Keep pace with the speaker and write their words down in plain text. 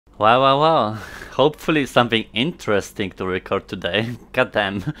Wow, wow, wow. Hopefully something interesting to record today.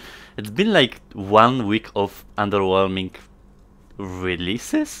 Goddamn. It's been like 1 week of underwhelming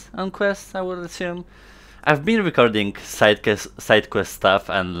releases on Quest, I would assume. I've been recording side quest stuff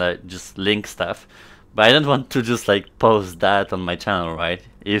and like just link stuff, but I don't want to just like post that on my channel, right?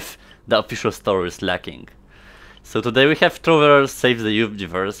 If the official story is lacking. So today we have Trover Save the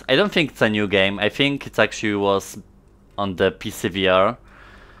Universe. I don't think it's a new game. I think it actually was on the PC VR.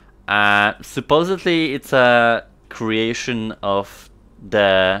 Supposedly it's a creation of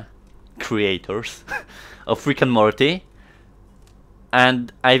the creators of Rick and Morty,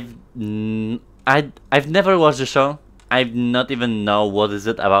 and I've never watched the show. I've not even know what is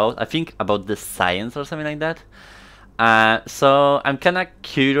it about. I think about the science or something like that. So I'm kinda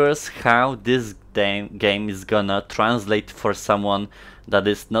curious how this game is gonna translate for someone that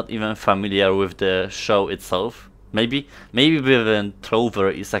is not even familiar with the show itself. Maybe even Trover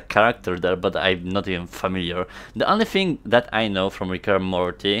is a character there, but I'm not even familiar. The only thing that I know from Rick and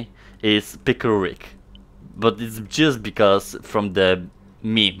Morty is Pickle Rick, but it's just because from the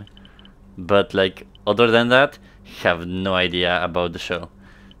meme. But like other than that, have no idea about the show.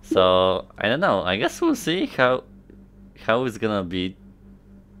 So I don't know. I guess we'll see how it's gonna be.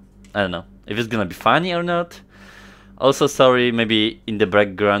 I don't know if it's gonna be funny or not. Also, sorry, maybe in the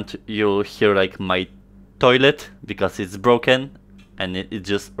background you'll hear like my toilet because it's broken and it's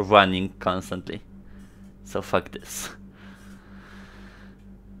just running constantly. So fuck this.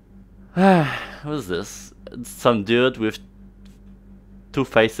 What's this? Some dude with two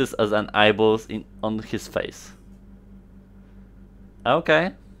faces as an eyeballs on his face.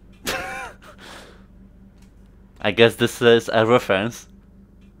 Okay. I guess this is a reference.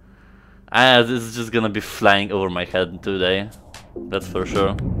 This is just gonna be flying over my head today. That's for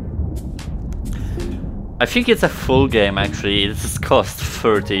sure. I think it's a full game actually. This cost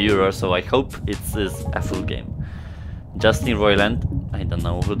 30 euros, so I hope it is a full game. Justin Roiland, I don't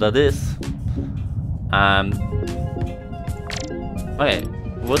know who that is. Okay,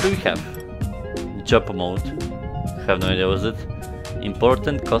 what do we have? Job mode. Have no idea, was it?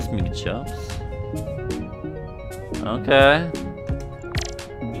 Important cosmic jobs. Okay.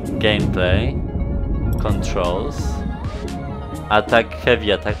 Gameplay. Controls. Attack, heavy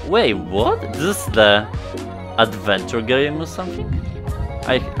attack. Wait, what? This is the adventure game or something?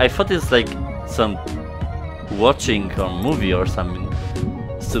 I thought it's like some watching or movie or something.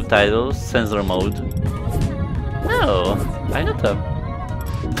 Subtitles, sensor mode. No, I don't know.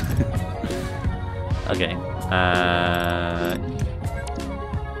 Okay.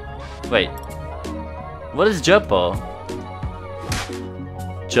 Wait. What is Jopo?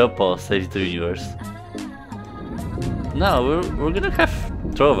 Jopo saves the universe. No, we're gonna have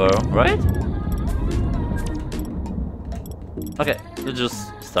Trover, right? Okay, let's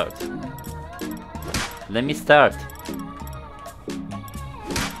just start. Let me start.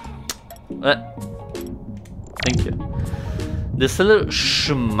 Thank you. The Silver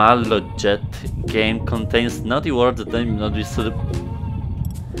Schmalojet game contains naughty words that not be suitable.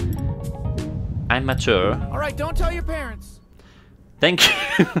 I'm mature. Alright, don't tell your parents. Thank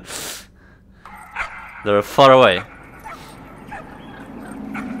you. They're far away.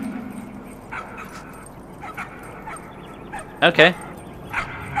 Okay.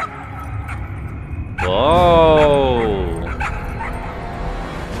 Whoa.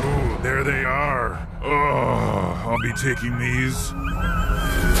 Oh, there they are. Oh, I'll be taking these.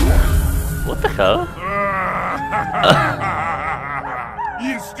 What the hell?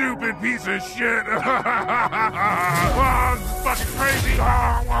 You stupid piece of shit. Oh, this is fucking crazy.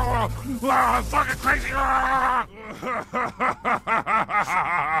 Oh, fucking crazy.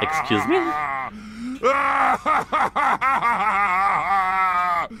 Excuse me?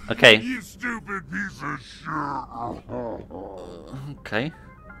 Okay. You stupid piece of shit. Okay.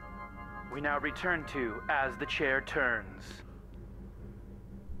 We now return to As the Chair Turns.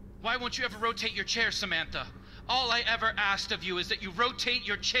 Why won't you ever rotate your chair, Samantha? All I ever asked of you is that you rotate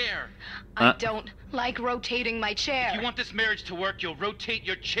your chair. I don't like rotating my chair. If you want this marriage to work, you'll rotate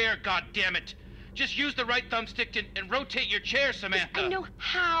your chair, goddammit. Just use the right thumbstick and rotate your chair, Samantha. I know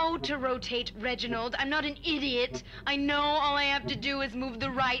how to rotate, Reginald. I'm not an idiot. I know all I have to do is move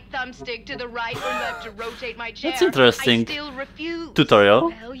the right thumbstick to the right or left to rotate my chair. That's interesting. I still refuse.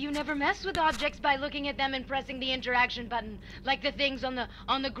 Tutorial. Well, you never mess with objects by looking at them and pressing the interaction button, like the things on the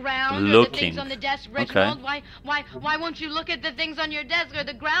ground or the things on the desk, Reginald. Okay. Why won't you look at the things on your desk or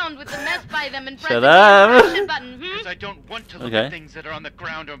the ground with the mess by them and press Shut the up. interaction button? Because I don't want to look Okay. at things that are on the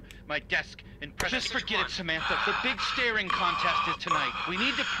ground or my desk and Just forget it, Samantha. The big staring contest is tonight. We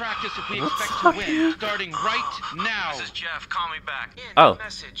need to practice if we What's expect to win, happening? starting right now. This is Jeff. Call me back. Oh.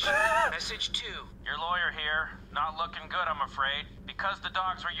 Message. Message 2. Your lawyer here. Not looking good, I'm afraid. Because the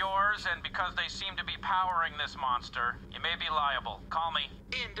dogs are yours and because they seem to be powering this monster, you may be liable. Call me.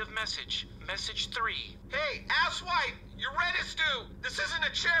 End of message. Message 3. Hey, asswipe! Your rent is due! This isn't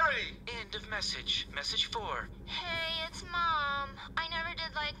a charity! End of message. Message 4. Hey, it's Mom. I never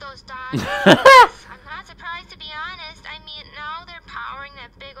did like those dogs. I'm not surprised, to be honest. I mean, now they're powering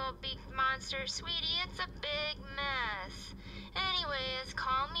that big old beak monster. Sweetie, it's a big mess. Anyways,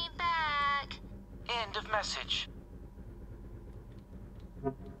 call me back. End of message.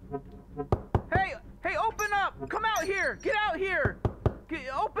 Hey, open up! Come out here! Get out here!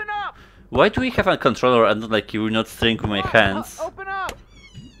 Open up! Why do we have a controller and not like you will not string with my hands? Open up!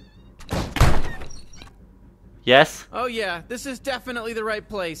 Yes? Oh yeah, this is definitely the right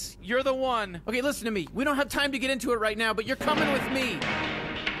place. You're the one. Okay, listen to me. We don't have time to get into it right now, but you're coming with me.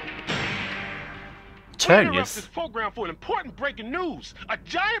 We interrupt Genius. this program for important breaking news. A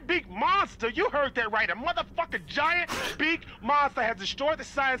giant beak monster, you heard that right, a motherfucking giant beak monster has destroyed the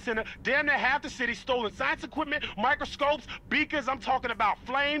science center, damn near half the city, stolen science equipment, microscopes, beakers, I'm talking about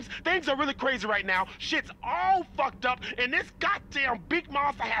flames. Things are really crazy right now. Shit's all fucked up, and this goddamn beak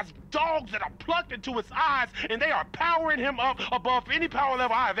monster has dogs that are plugged into its eyes, and they are powering him up above any power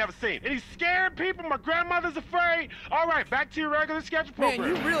level I've ever seen. And he's scaring people, my grandmother's afraid. All right, back to your regular schedule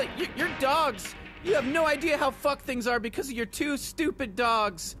program. Man, you're dogs. You have no idea how fucked things are because of your two stupid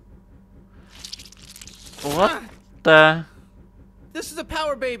dogs. What the? This is a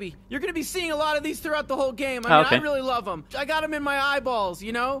power baby. You're gonna be seeing a lot of these throughout the whole game. Okay. I really love them. I got them in my eyeballs,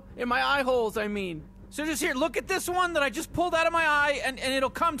 you know? In my eye holes, I mean. So just here, look at this one that I just pulled out of my eye and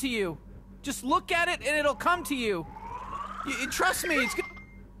it'll come to you. Just look at it and it'll come to you. Trust me, it's gonna...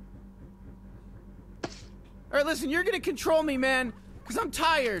 Alright, listen, you're gonna control me, man. Because I'm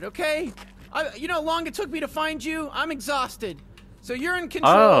tired, okay? You know how long it took me to find you? I'm exhausted. So you're in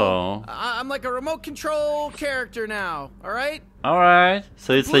control. Oh. I'm like a remote control character now, alright? Alright.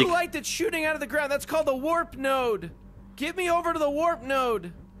 So it's Blue like... light that's shooting out of the ground, that's called the warp node. Get me over to the warp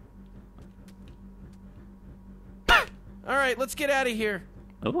node. Alright, let's get out of here.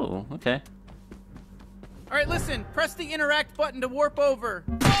 Oh, okay. Alright, listen, press the interact button to warp over.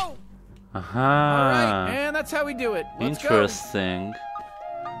 Oh! Aha. Alright, and that's how we do it. Let's go. Interesting.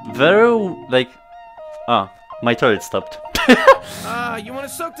 Very, like... Oh, my toilet stopped. You want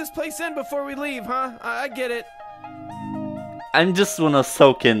to soak this place in before we leave, huh? I get it. I just wanna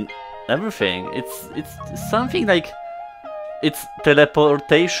soak in everything. It's something like... It's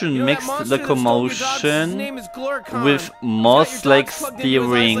teleportation You know that mixed monster that stole your dogs? His locomotion name is Glorcon. with He's got your moss dogs like plugged into his eyes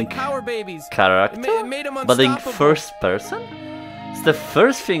steering like power babies. character, It made him but in unstoppable. first person? It's the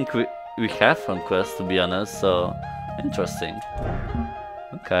first thing we have from Quest, to be honest, so interesting.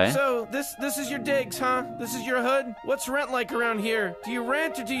 Okay. So, this is your digs, huh? This is your hood? What's rent like around here? Do you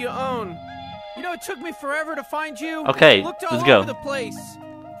rent or do you own? You know, it took me forever to find you. Okay, Looked all let's go. over the place.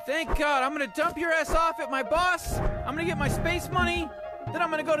 Thank God, I'm gonna dump your ass off at my boss. I'm gonna get my space money. Then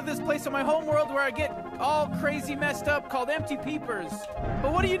I'm gonna go to this place on my home world where I get all crazy messed up called Empty Peepers.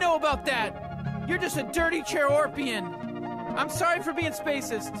 But what do you know about that? You're just a dirty Cherorpian. I'm sorry for being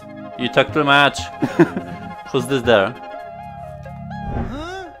spacist. You talk too much. Who's this there?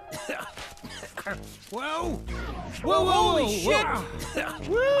 Whoa! Whoa, holy shit!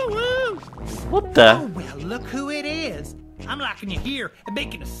 Woo woo! What the? Oh, well, look who it is. I'm locking you here and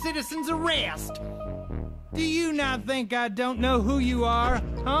making a citizen's arrest. Do you not think I don't know who you are?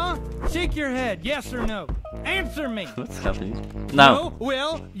 Huh? Shake your head, yes or no. Answer me. What's happening? No.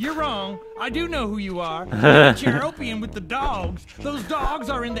 Well, you're wrong. I do know who you are. You're the Cheropian with the dogs. Those dogs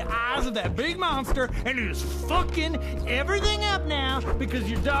are in the eyes of that big monster, and it is fucking everything up now because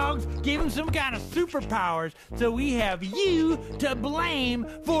your dogs gave him some kind of superpowers. So we have you to blame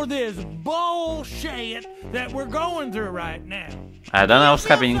for this bullshit that we're going through right now. I don't know what's Do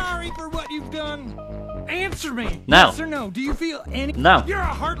you happening. feel sorry for what you've done? Answer me. No. Yes or no? Do you feel any? No. You're a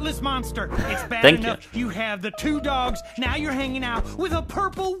heartless monster. It's bad Thank enough you have the two dogs. Now you're hanging out with a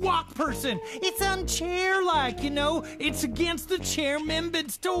purple walk person. It's unchair-like, you know. It's against the chair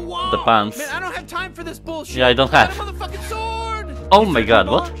members to walk. The pants. Man, I don't have time for this bullshit. Yeah, I don't got have. a motherfucking sword. Oh my god,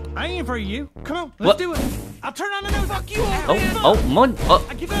 what? I ain't for you. Come on, What? let's do it. I'll turn on the nose. Fuck you, old Oh, man. oh, mon. Oh.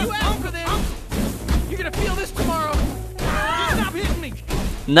 I give you out for this. You're gonna feel this tomorrow. Stop hitting me.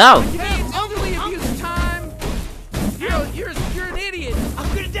 No. Hey, it's elderly abuse time. You're an idiot.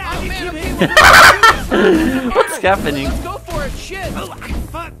 I'm gonna die. Oh, man, okay, What's happening? let's go for it. Shit. Oh,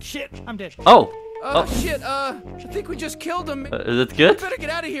 fuck, shit. I'm dead. Oh. Oh shit, I think we just killed him. Is it good? We better get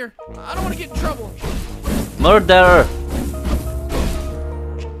out of here. I don't want to get in trouble. Murder!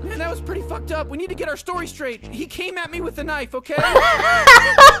 Man, that was pretty fucked up. We need to get our story straight. He came at me with a knife, okay?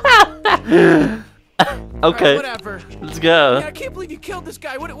 Okay, right, whatever. Let's go. Man, I can't believe you killed this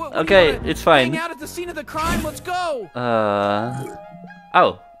guy. What Okay, it's fine. Hang out at the scene of the crime? Let's go.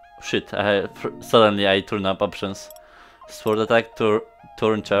 Oh, shit. Suddenly I turn up options. Sword attack,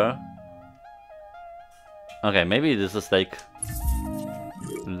 turn chair. Okay, maybe this is like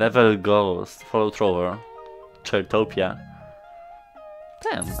level goals. Follow Trover. Chairtopia.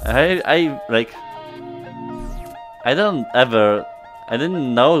 Damn, I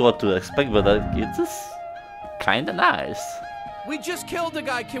didn't know what to expect, but it's just kinda nice. We just killed a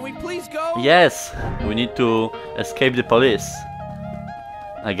guy. Can we please go? Yes, we need to escape the police.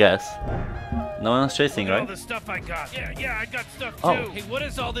 I guess. No one's chasing, All right? the stuff I got. Yeah, I got stuff too. Oh. Hey, what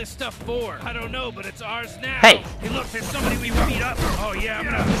is all this stuff for? I don't know, but it's ours now. Hey! Hey, look, there's somebody we beat up. Oh yeah, I'm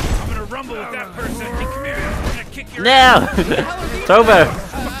gonna rumble with that person. Hey, come here. I'm gonna kick your No! Trover!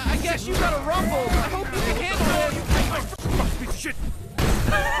 I guess you got a rumble. I hope you can handle it. Piece of shit.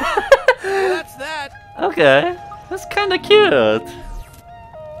 Well, that's that. Okay, that's kinda cute.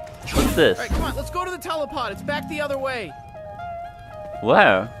 What's this? All right, come on. Let's go to the telepod. It's back the other way.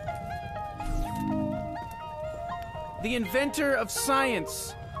 Where? The inventor of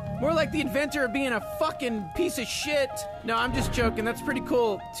science. More like the inventor of being a fucking piece of shit. No, I'm just joking. That's pretty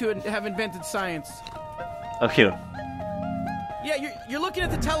cool to have invented science. Oh, here. Yeah, you're looking at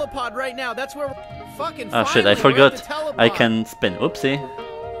the telepod right now. That's where we're fucking. Oh shit, I forgot I can spin. Oopsie.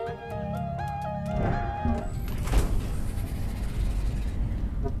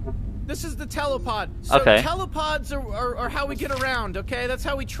 This is the telepod. So okay. Telepods are how we get around, okay? That's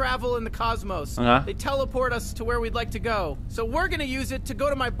how we travel in the cosmos. They teleport us to where we'd like to go. So we're gonna use it to go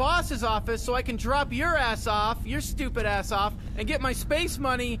to my boss's office so I can drop your ass off, your stupid ass off, and get my space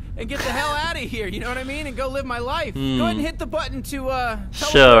money and get the hell out of here, you know what I mean? And go live my life. Go ahead and hit the button to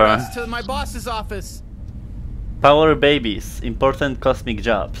teleport us to my boss's office. Power babies, important cosmic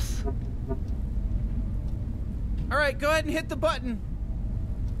jobs. Alright, go ahead and hit the button.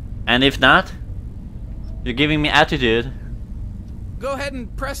 And if not, you're giving me attitude. Go ahead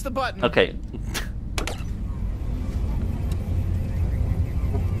and press the button. Okay.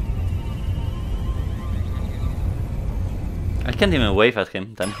 I can't even wave at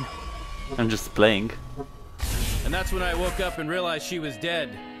him then. I'm just playing. And that's when I woke up and realized she was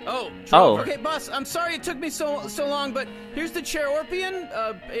dead. Oh, Trover. Okay, boss, I'm sorry it took me so long, but here's the Chairorpian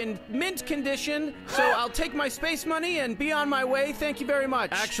in mint condition, so I'll take my space money and be on my way. Thank you very much.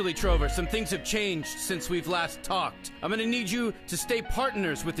 Actually, Trover, some things have changed since we've last talked. I'm gonna need you to stay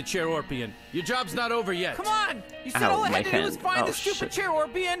partners with the Chairorpian. Your job's not over yet. Come on! You said all I had to do was find the stupid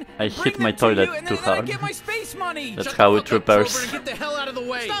Chairorpian. I hit my toilet too hard. I get my space money. That's how it repairs. Trover, and get the hell out of the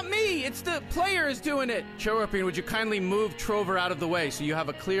way. It's not me. It's the players doing it. Chairorpian, would you kindly move Trover out of the way so you have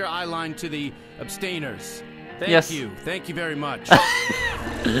a clear eye line to the abstainers? Thank you. Thank you very much.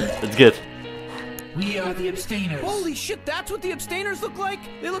 It's good. We are the abstainers. Holy shit, that's what the abstainers look like?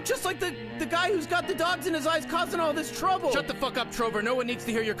 They look just like the guy who's got the dogs in his eyes causing all this trouble. Shut the fuck up, Trover. No one needs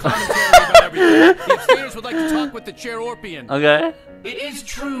to hear your commentary about everything. The abstainers would like to talk with the Chairorpian. Okay. It is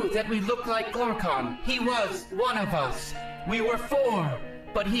true that we look like Glorcon. He was one of us. We were 4,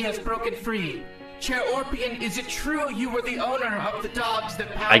 but he has broken free. Chairorpian, is it true you were the owner of the dogs that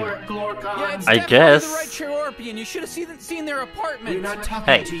power Glorcon? Yeah, it's I definitely guess. the right Chairorpian. You should have seen their apartment. We're not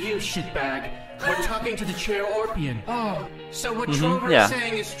talking to you, shitbag. We're talking to the Chairorpian. Oh, so what Trover is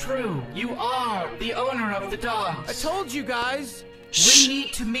saying is true. You are the owner of the dogs. I told you guys. We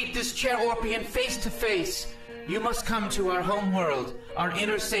need to meet this Chairorpian face to face. You must come to our home world, our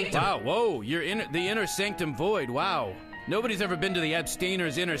inner sanctum. Wow, whoa, you're in the inner sanctum void. Wow. Nobody's ever been to the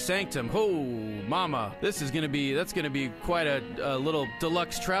abstainer's inner sanctum. Oh, mama. That's gonna be quite a little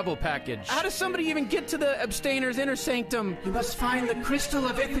deluxe travel package. How does somebody even get to the abstainer's inner sanctum? You must find the crystal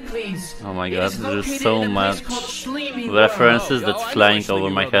of Ithacles. Oh my god, there's so much references that's flying over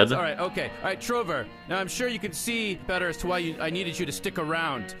my head. Alright, okay. Alright, Trover. Now I'm sure you can see better as to why I needed you to stick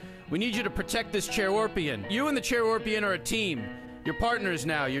around. We need you to protect this Chairorpian. You and the Chairorpian are a team. You're partners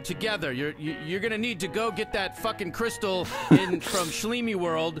now. You're together. You're gonna need to go get that fucking crystal from Schleemy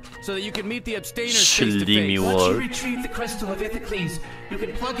World so that you can meet the abstainers face to face. Once you retrieve the crystal of Ithacles, you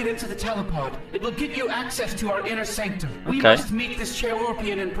can plug it into the telepod. It will give you access to our inner sanctum. We must meet this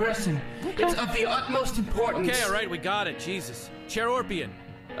Chairorpian in person. It's of the utmost importance. Okay, all right, we got it. Jesus, Chairorpian.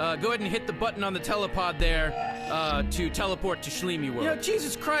 Go ahead and hit the button on the telepod there to teleport to Schleemy World. Yeah,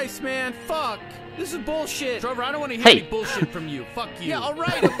 Jesus Christ, man, fuck. This is bullshit. Trover, I don't want to hear Hey. any bullshit from you. Fuck you. Yeah,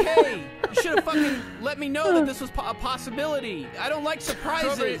 alright, okay. You should have fucking let me know that this was a possibility. I don't like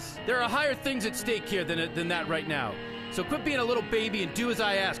surprises. Trover, there are higher things at stake here than that right now. So quit being a little baby and do as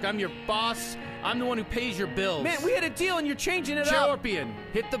I ask. I'm your boss. I'm the one who pays your bills. Man, we had a deal and you're changing it Chair up. Orpian,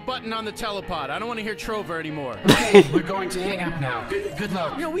 hit the button on the telepod. I don't want to hear Trover anymore. Okay, we're going to hang up now. Good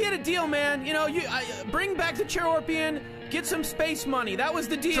luck. You know, we had a deal, man. You know, bring back the Chair Orpian, get some space money. That was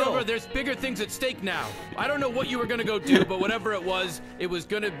the deal. Trover, there's bigger things at stake now. I don't know what you were gonna go do, but whatever it was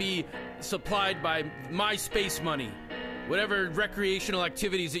gonna be supplied by my space money. Whatever recreational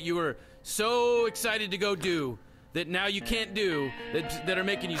activities that you were so excited to go do that now you can't do, that are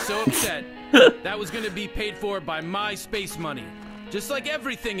making you so upset, that was gonna be paid for by my space money. Just like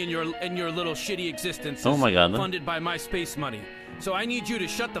everything in your little shitty existence Oh my God. is funded by my space money. So I need you to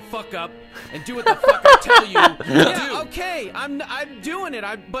shut the fuck up and do what the fuck I tell you to Yeah, do. okay, I'm doing it.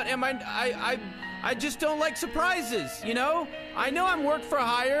 I just don't like surprises, you know? I know I'm work for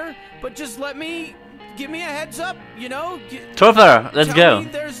hire, but just give me a heads up, you know? Trover, let's Tell go. me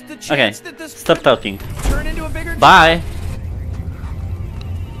there's the Okay, chance that this stop could talking. turn into a bigger Bye.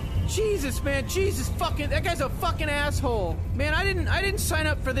 Jesus, man, Jesus fucking, that guy's a fucking asshole. Man, I didn't sign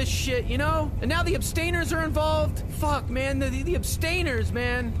up for this shit, you know? And now the abstainers are involved. Fuck, man, the abstainers,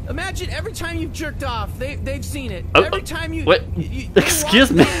 man. Imagine every time you've jerked off, they've seen it. Every time you... Wait,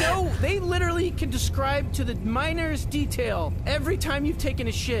 excuse me? They literally can describe to the minors detail every time you've taken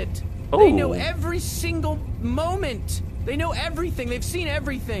a shit. They know every single moment. They know everything. They've seen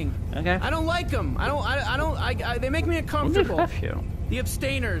everything. Okay. I don't like them. They make me uncomfortable. What do you have here? The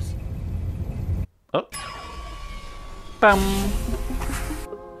abstainers. Oh. Bam.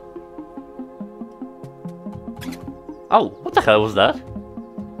 Oh, what the hell was that?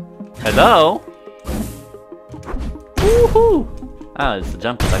 Hello? Woohoo! Ah, it's a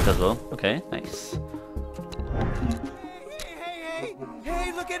jump attack as well. Okay, nice.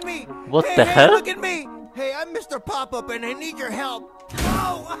 Hey, look at me! What hey, the hey, hell? Look at me! Hey, I'm Mr. Pop-Up and I need your help.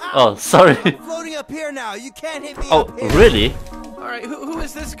 Oh, sorry. I'm floating up here now. You can't hit me Oh, up here. really? Alright, who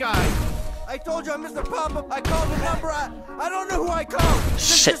is this guy? I told you I'm Mr. Pop-Up. I called the number. I don't know who I called.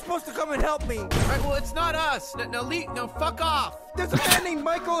 Shit. You're supposed to come and help me. Alright, well, it's not us. No, fuck off. There's a man named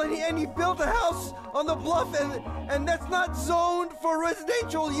Michael and he built a house on the bluff and that's not zoned for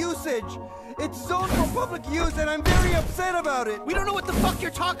residential usage. It's zoned for public use and I'm very upset about it. We don't know what the fuck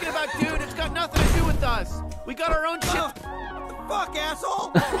you're talking about, dude. It's got nothing to do with us. We got our own shit. Fuck,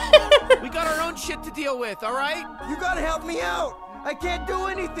 asshole. We got our own shit to deal with, alright? You gotta help me out. I can't do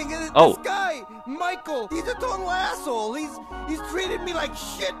anything. This guy, Michael, he's a total asshole. He's treated me like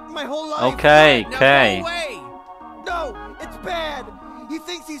shit my whole life. Okay, Now okay. go away. No, it's bad. He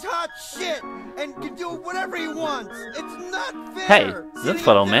thinks he's hot shit and can do whatever he wants. It's not fair. Hey, don't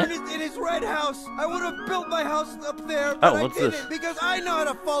follow me. In his red house, I would have built my house up there, but I what's didn't this? because I know how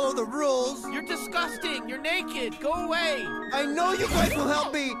to follow the rules. You're disgusting. You're naked. Go away. I know you guys will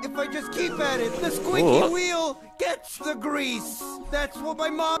help me if I just keep at it. The squeaky Ooh. wheel gets the grease. That's what my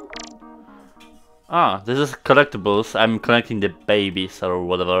mom... Ah, this is collectibles. I'm collecting the babies or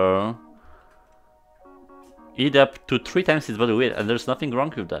whatever. Eat up to 3 times his body weight, and there's nothing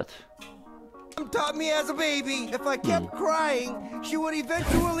wrong with that. Mom taught me as a baby. If I kept crying, she would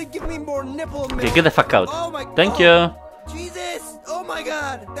eventually give me more nipple milk. Okay, get the fuck out. Oh my Thank God. you. Jesus! Oh my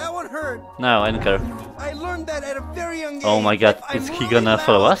God, that one hurt. No, I don't care. I learned that at a very young age. Oh my God, If I'm is he really gonna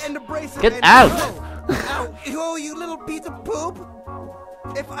follow loud us? and abrasive Get and- out! Ow! Oh, you little piece of poop!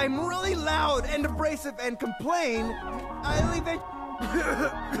 If I'm really loud and abrasive and complain, I'll even...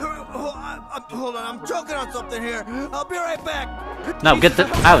 Hold on, I'm choking on something here. I'll be right back. Now get the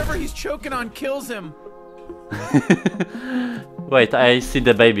out. Whatever he's choking on kills him. Wait, I see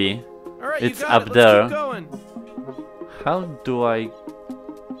the baby. Alright, It's you got up it. there. Let's keep going. How do I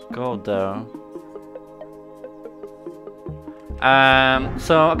go there?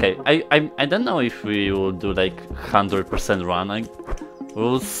 So okay, I don't know if we will do like 100% run.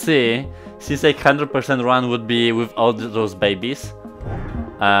 We'll see. Since like 100% run would be with all those babies.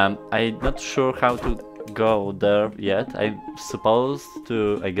 I'm not sure how to go there yet. I'm supposed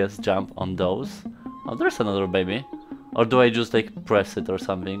to, I guess, jump on those. Oh, there's another baby. Or do I just like press it or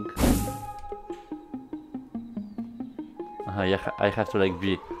something? Yeah, I have to like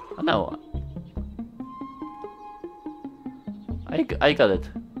be... Oh, no. I got it.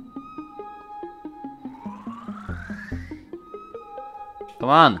 Come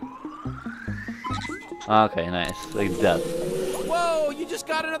on. Okay, nice. Like that. Whoa, you just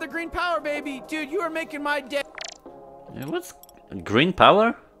got another green power, baby. Dude, you are making my day. What's green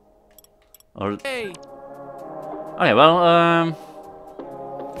power? Or Hey. okay, well,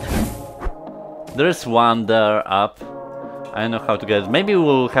 There's one there up. I don't know how to get it. Maybe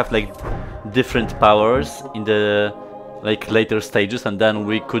we'll have like different powers in the like later stages, and then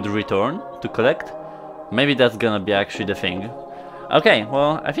we could return to collect. Maybe that's gonna be actually the thing. Okay,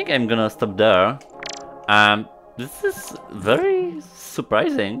 well, I think I'm gonna stop there. This is very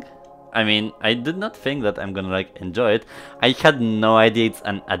surprising. I mean, I did not think that I'm gonna like enjoy it. I had no idea it's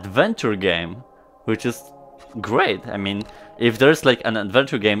an adventure game, which is great. I mean, if there's like an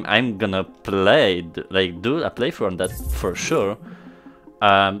adventure game, I'm gonna play, like do a playthrough on that for sure.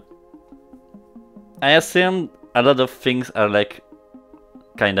 I assume a lot of things are like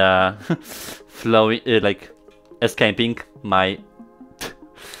kinda flowing, like escaping my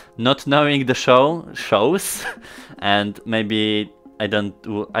not knowing the shows, and maybe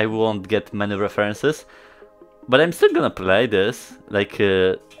I won't get many references, but I'm still gonna play this, like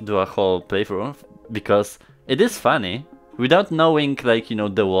do a whole playthrough, because it is funny without knowing, like, you know,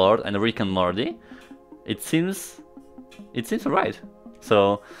 the world and Rick and Morty. It seems right.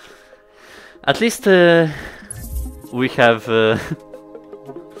 So at least we have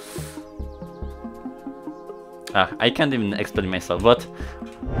I can't even explain myself, but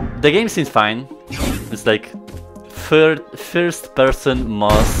the game seems fine. It's like first person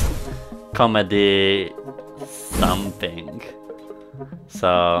moss comedy something,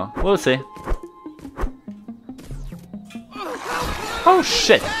 so we'll see. Oh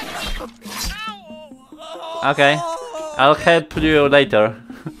shit! Okay, I'll help you later.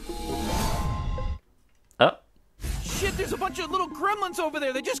 Oh. Shit, there's a bunch of little gremlins over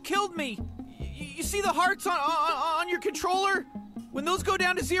there. They just killed me. You see the hearts on your controller? When those go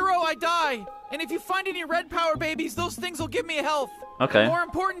down to 0, I die. And if you find any red power babies, those things will give me health. Okay. The more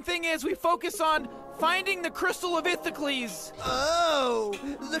important thing is we focus on finding the crystal of Ithacles. Oh,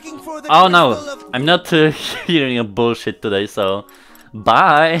 looking for the Oh crystal no, of... I'm not hearing a bullshit today, so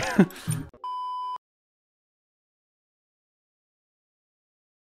bye.